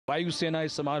वायुसेना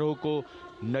इस समारोह को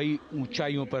नई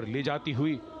ऊंचाइयों पर ले जाती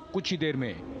हुई कुछ ही देर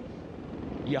में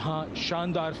यहां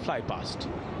शानदार fly past.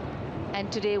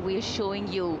 And today we are showing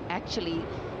you actually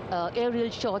aerial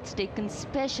shots taken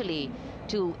specially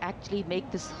to actually make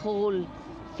this whole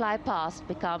fly past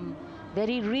become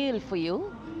very real for you.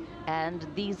 And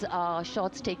these are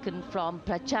shots taken from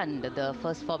Prachand, the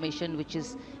first formation, which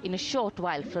is in a short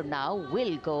while from now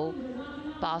will go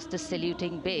past the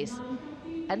saluting base.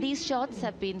 And these shots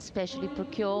have been specially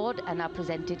procured and are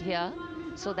presented here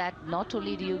so that not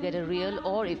only do you get a real,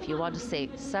 or if you want to say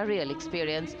surreal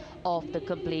experience of the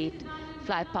complete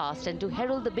fly past, and to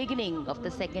herald the beginning of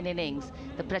the second innings,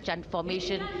 the Prachand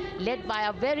formation led by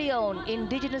our very own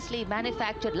indigenously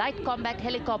manufactured light combat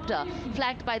helicopter,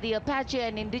 flanked by the Apache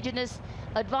and indigenous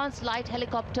advanced light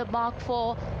helicopter Mark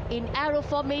IV in arrow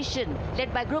formation,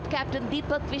 led by Group Captain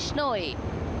Deepak Vishnoi.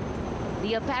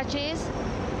 The Apaches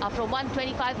are from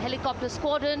 125 Helicopter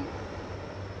Squadron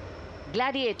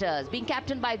Gladiators, being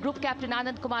captained by Group Captain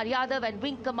Anand Kumar Yadav and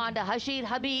Wing Commander Hashir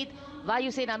Habib,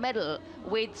 Vayusena Medal,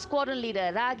 with Squadron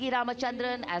Leader Ragi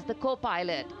Ramachandran as the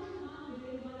co-pilot.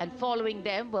 And following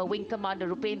them were Wing Commander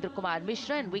Rupendra Kumar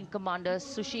Mishra and Wing Commander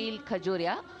Sushil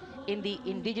Khajuria in the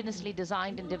indigenously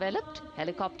designed and developed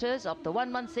helicopters of the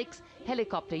 116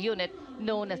 helicopter unit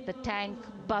known as the Tank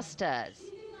Busters.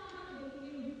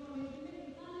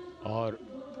 और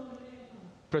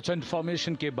प्रचंड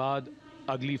formation के बाद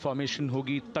अगली formation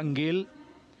होगी तंगेल।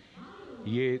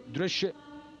 ये दृश्य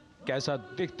कैसा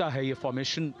दिखता है, ये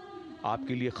फॉर्मेशन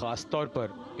आपके लिए खास तौर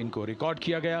पर इनको रिकॉर्ड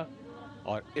किया गया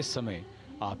और इस समय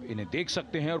आप इन्हें देख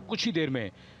सकते हैं। और कुछ ही देर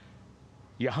में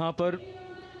यहां पर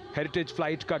हेरिटेज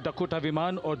फ्लाइट का डकोटा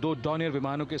विमान और 2 डॉनियर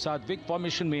विमानों के साथ विग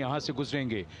फॉर्मेशन में यहां से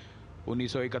गुजरेंगे।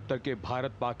 1971 के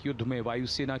भारत पाक युद्ध में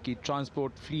वायुसेना की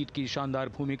ट्रांसपोर्ट फ्लीट की शानदार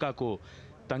भूमिका को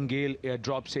तंगेल एयर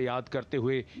ड्रॉप से याद करते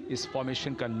हुए इस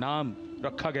फॉर्मेशन का नाम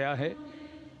रखा गया है।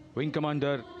 विंग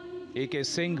कमांडर AK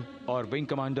सिंह और विंग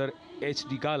कमांडर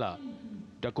HD गाला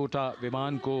डकोटा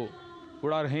विमान को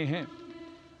उड़ा रहे हैं।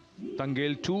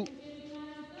 तंगेल 2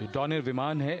 जो डॉनियर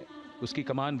विमान है उसकी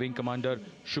कमान विंग कमांडर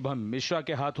शुभम मिश्रा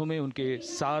के हाथों में, उनके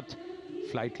साथ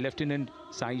फ्लाइट लेफ्टिनेंट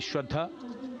साई श्रद्धा,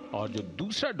 और जो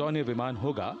दूसरा डॉनियर विमान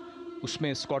होगा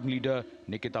उसमें स्क्वाड्रन लीडर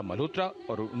निकिता मल्होत्रा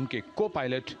और उनके को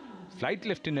pilot flight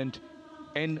lieutenant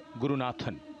N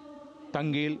Gurunathan.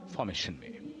 तंगेल formation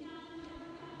में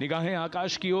निगाहें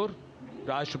आकाश की ओर,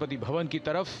 राष्ट्रपति भवन की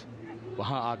तरफ।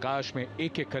 वहां आकाश में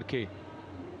एक एक करके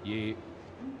ये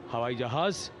हवाई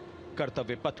जहाज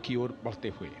कर्तव्य पथ की ओर बढ़ते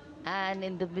हुए। And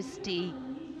in the misty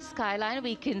skyline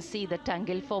we can see the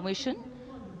Tangel formation.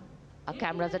 Our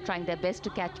cameras are trying their best to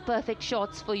catch perfect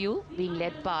shots for you, being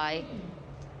led by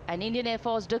an Indian Air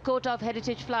Force Dakota of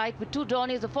Heritage Flight with 2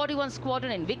 Dorniers of 41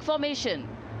 Squadron in big formation,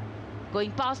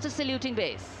 going past the saluting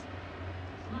base.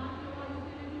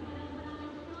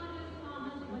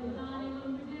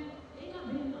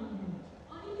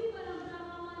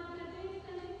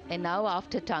 And now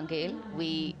after Tangel,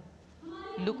 we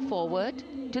look forward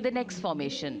to the next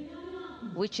formation,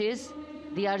 which is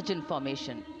the Arjun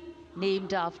formation,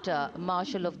 named after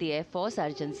Marshal of the Air Force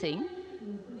Arjun Singh.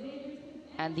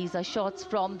 And these are shots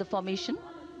from the formation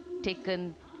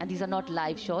taken, and these are not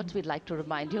live shots, we'd like to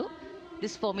remind you.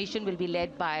 This formation will be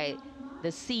led by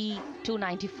the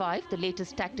C-295, the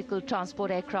latest tactical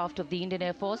transport aircraft of the Indian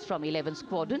Air Force from 11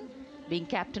 Squadron, being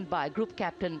captained by Group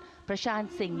Captain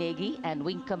Prashant Singh Negi and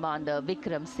Wing Commander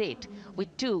Vikram Seth, with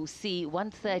 2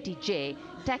 C-130J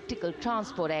tactical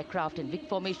transport aircraft in big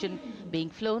formation being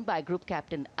flown by Group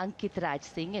Captain Ankit Raj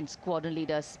Singh and Squadron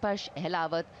Leader Sparsh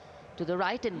Helawat to the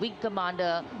right, and Wing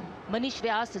Commander Manish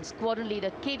Vyas and Squadron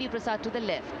Leader KV Prasad to the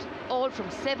left, all from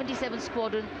 77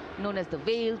 Squadron known as the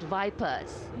Veiled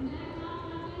Vipers.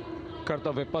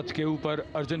 कर्तव्य पथ के ऊपर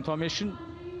Arjun formation,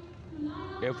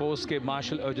 air force के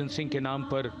martial Arjun Singh के नाम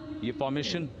पर यह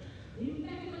formation.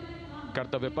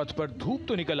 कर्तव्य पथ पर धूप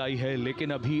तो निकल आई है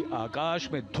लेकिन अभी आकाश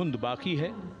में धुंध बाकी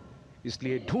है,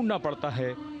 इसलिए ढूंढना पड़ता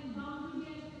है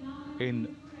इन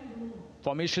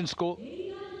फॉर्मेशंस को,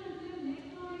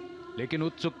 लेकिन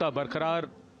उत्सुकता बरकरार।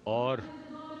 और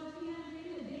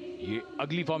ये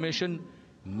अगली फॉर्मेशन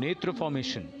नेत्र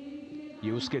फॉर्मेशन,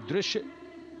 ये उसके दृश्य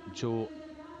जो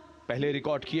पहले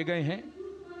रिकॉर्ड किए गए हैं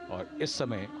और इस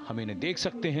समय हम इन्हें देख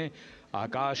सकते हैं।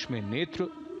 आकाश में नेत्र,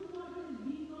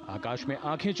 आकाश में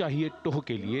आंखें चाहिए टोह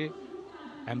के लिए।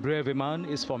 एम्ब्रेयर विमान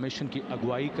इस फॉर्मेशन की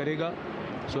अगुवाई करेगा।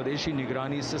 स्वदेशी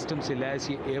निगरानी सिस्टम से लैस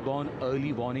ये airborne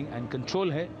early warning and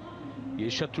control है। ये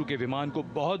शत्रु के विमान को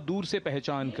बहुत दूर से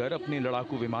पहचान कर अपने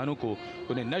लड़ाकू विमानों को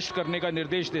उन्हें नष्ट करने का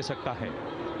निर्देश दे सकता है।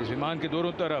 इस विमान के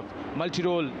दोनों तरफ multi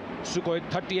role Sukhoi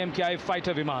 30 MKI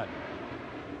fighter विमान।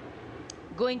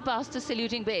 going past the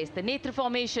saluting base, the Netra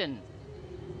formation.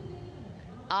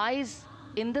 Eyes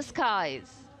in the skies.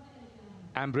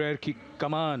 Embraer की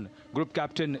कमान group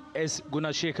captain S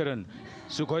Gunasekaran,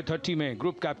 Sukhoi 30 में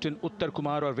ग्रुप कैप्टन उत्तर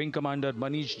कुमार और wing commander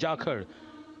Manish Jakhar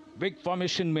wig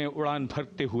formation में उड़ान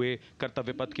भरते हुए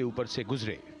कर्तव्य पथ के ऊपर से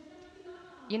गुजरे.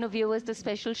 You know, viewers, the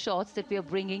special shots that we are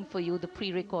bringing for you, the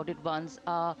pre-recorded ones,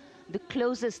 are the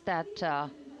closest that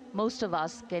most of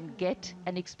us can get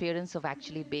an experience of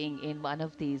actually being in one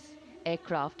of these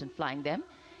aircraft and flying them.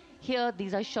 Here,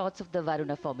 these are shots of the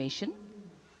Varuna formation.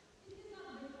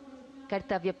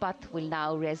 Kartavya Path will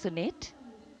now resonate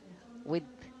with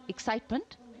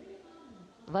excitement.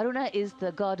 Varuna is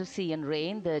the god of sea and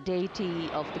rain, the deity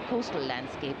of the coastal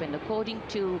landscape, and according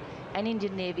to an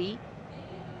Indian Navy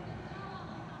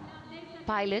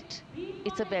pilot,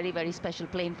 it's a very, very special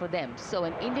plane for them. So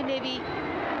an Indian Navy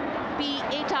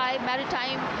P-8I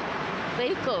maritime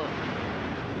vehicle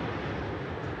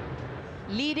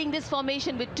leading this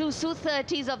formation with two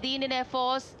Su-30s of the Indian Air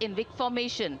Force in VIC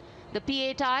formation. The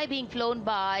P-8I being flown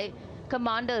by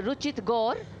Commander Ruchit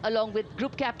Gaur along with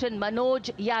Group Captain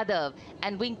Manoj Yadav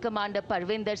and Wing Commander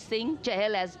Parvinder Singh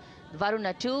Chahal as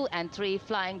Varuna 2 and 3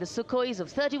 flying the Sukhois of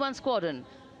 31 Squadron,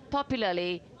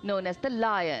 popularly known as the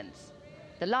Lions.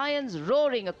 The Lions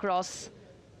roaring across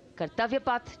Kartavya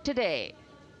Path today.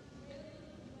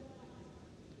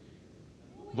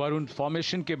 Varun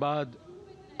formation के बाद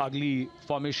अगली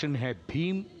formation है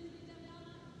भीम,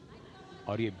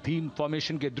 और ये Bhim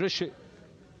formation के दृश्य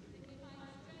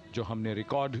जो हमने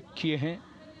रिकॉर्ड किए हैं,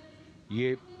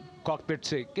 ये कॉकपिट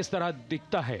से किस तरह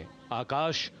दिखता है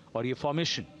आकाश और ये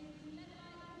फॉर्मेशन.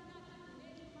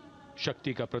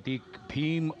 शक्ति का प्रतीक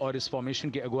भीम और इस फॉर्मेशन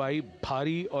की अगुवाई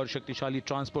भारी और शक्तिशाली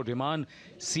ट्रांसपोर्ट विमान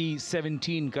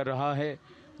C-17 कर रहा है.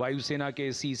 वायुसेना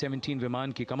के C-17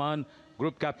 विमान की कमान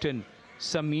ग्रुप कैप्टन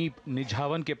समीप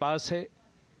निझावन के पास है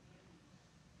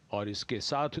और इसके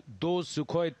साथ दो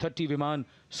सुखोई 30 विमान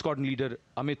स्क्वाड्रन लीडर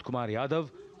अमित कुमार यादव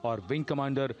और विंग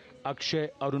कमांडर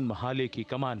अक्षय अरुण महाले की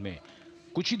कमान में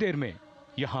कुछ ही देर में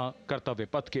यहां कर्तव्य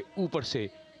पथ के ऊपर से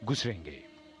गुजरेंगे.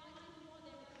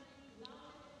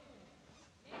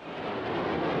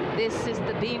 This is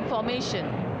the beam formation,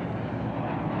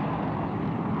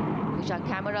 which our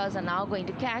cameras are now going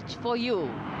to catch for you.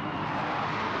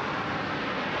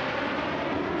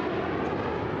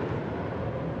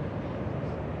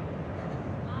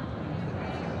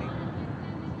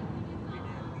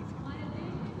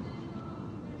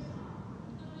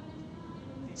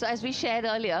 So as we shared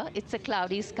earlier, it's a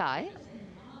cloudy sky,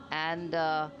 and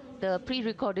the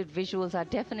pre-recorded visuals are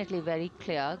definitely very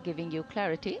clear, giving you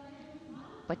clarity.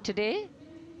 But today,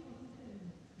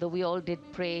 though we all did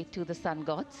pray to the sun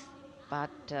gods,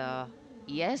 but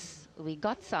yes, we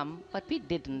got some, but we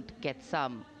didn't get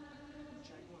some.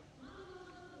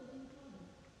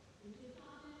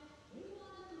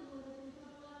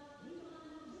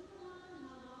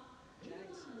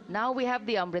 Now we have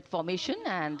the Amrit formation,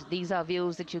 and these are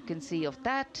views that you can see of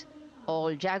that.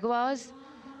 All Jaguars.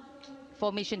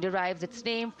 Formation derives its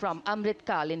name from Amrit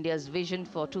Kal, India's vision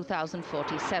for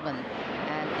 2047.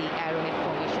 And the Arrowhead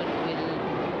formation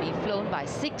will be flown by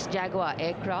 6 Jaguar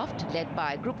aircraft, led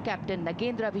by Group Captain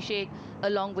Nagendra Abhishek,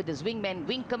 along with his wingmen,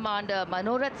 Wing Commander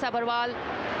Manorat Sabarwal,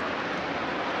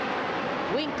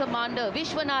 Wing Commander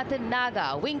Vishwanathan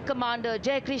Naga, Wing Commander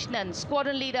Jay Krishnan,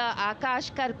 Squadron Leader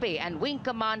Akash Karpe, and Wing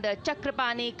Commander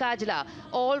Chakrapani Kajla,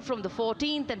 all from the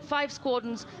 14th and 5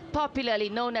 squadrons, popularly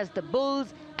known as the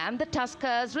Bulls and the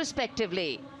Tuskers,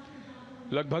 respectively.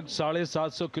 लगभग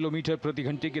 750 kilometre प्रति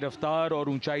घंटे की रफ्तार और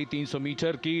ऊंचाई 300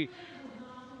 metre की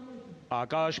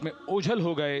आकाश में ओझल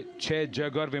हो गए 6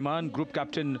 जैगुआर विमान ग्रुप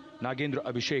कैप्टन नागेंद्र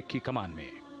अभिषेक की कमान में.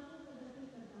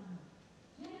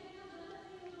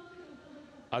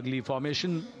 अगली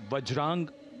फॉर्मेशन वज्रांग,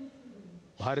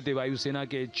 भारतीय वायुसेना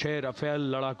के 6 राफेल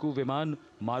लड़ाकू विमान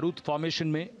मारुत फॉर्मेशन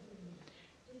में.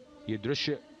 ये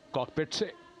दृश्य कॉकपिट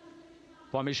से.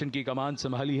 फॉर्मेशन की कमान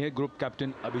संभाली है ग्रुप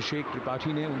कैप्टन अभिषेक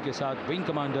त्रिपाठी ने, उनके साथ विंग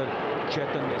कमांडर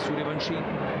चैतन्य सूर्यवंशी,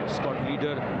 स्क्वाड्रन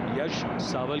लीडर यश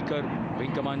Savalkar,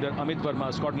 wing commander Amit Verma,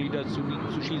 squadron leader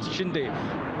सुशील शिंदे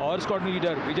और squadron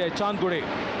leader Vijay Chandgude.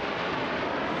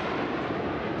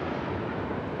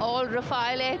 All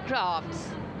Rafale aircrafts,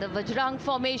 the Vajrang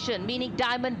formation, meaning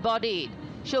diamond-bodied,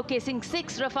 showcasing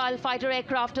 6 Rafale fighter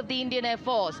aircraft of the Indian Air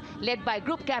Force, led by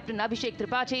Group Captain Abhishek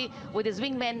Tripathi, with his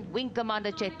wingmen, Wing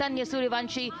Commander Chaitanya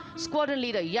Suryavanshi, Squadron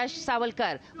Leader Yash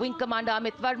Savalkar, Wing Commander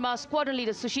Amit Verma, Squadron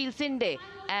Leader Sushil Sinde,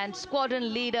 and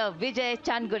Squadron Leader Vijay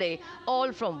Chandgade,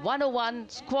 all from 101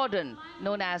 Squadron,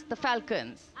 known as the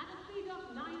Falcons.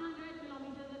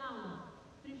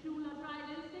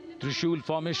 Trishul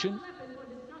formation.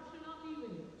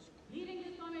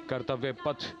 कर्तव्य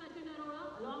पथ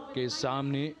के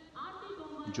सामने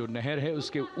जो नहर है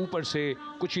उसके ऊपर से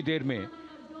कुछ ही देर में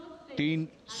 3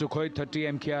 सुखोई 30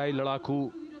 MKI लड़ाकू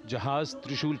जहाज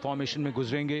त्रिशूल फॉर्मेशन में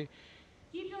गुजरेंगे।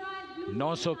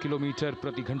 900 किलोमीटर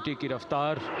प्रति घंटे की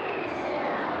रफ्तार,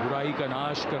 बुराई का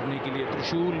नाश करने के लिए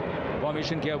त्रिशूल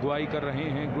फॉर्मेशन की अगुवाई कर रहे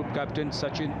हैं ग्रुप कैप्टन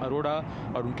सचिन अरोड़ा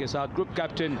और उनके साथ ग्रुप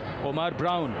कैप्टन ओमार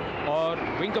ब्राउन और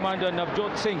wing commander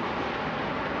Navjot Singh.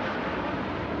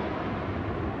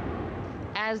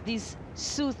 As these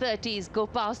Su-30s go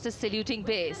past the saluting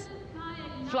base,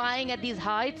 flying at these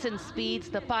heights and speeds,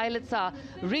 the pilots are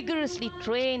rigorously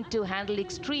trained to handle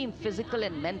extreme physical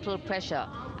and mental pressure.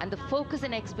 And the focus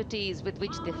and expertise with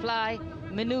which they fly,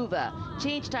 maneuver,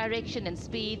 change direction and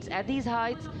speeds at these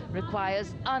heights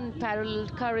requires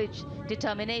unparalleled courage,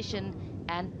 determination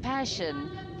and passion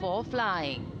for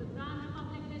flying.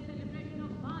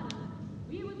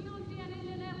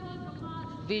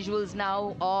 Visuals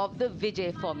now of the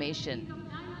Vijay formation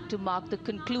to mark the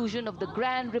conclusion of the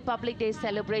Grand Republic Day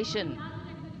celebration.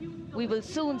 We will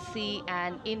soon see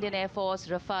an Indian Air Force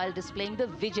Rafale displaying the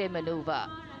Vijay maneuver.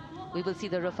 We will see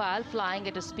the Rafale flying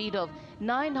at a speed of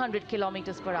 900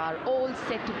 kilometers per hour, all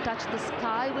set to touch the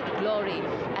sky with glory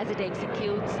as it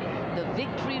executes the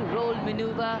victory roll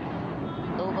maneuver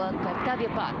over Kartavya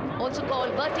Path, also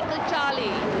called Vertical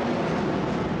Charlie.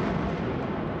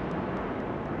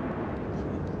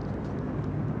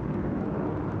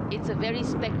 It's a very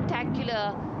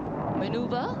spectacular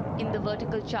maneuver in the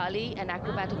Vertical Charlie, an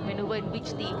acrobatic maneuver in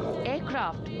which the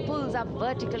aircraft pulls up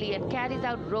vertically and carries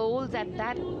out rolls at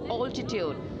that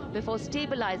altitude before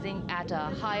stabilizing at a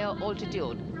higher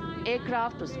altitude.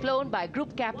 Aircraft was flown by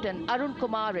Group Captain Arun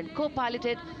Kumar and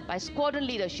co-piloted by Squadron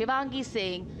Leader Shivangi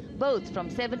Singh, both from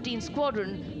 17th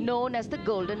Squadron known as the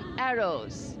Golden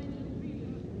Arrows.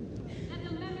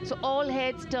 So all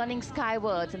heads turning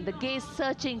skywards and the gaze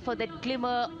searching for that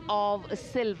glimmer of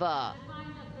silver.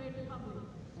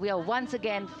 We are once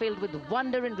again filled with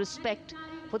wonder and respect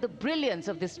for the brilliance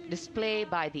of this display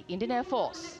by the Indian Air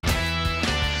Force.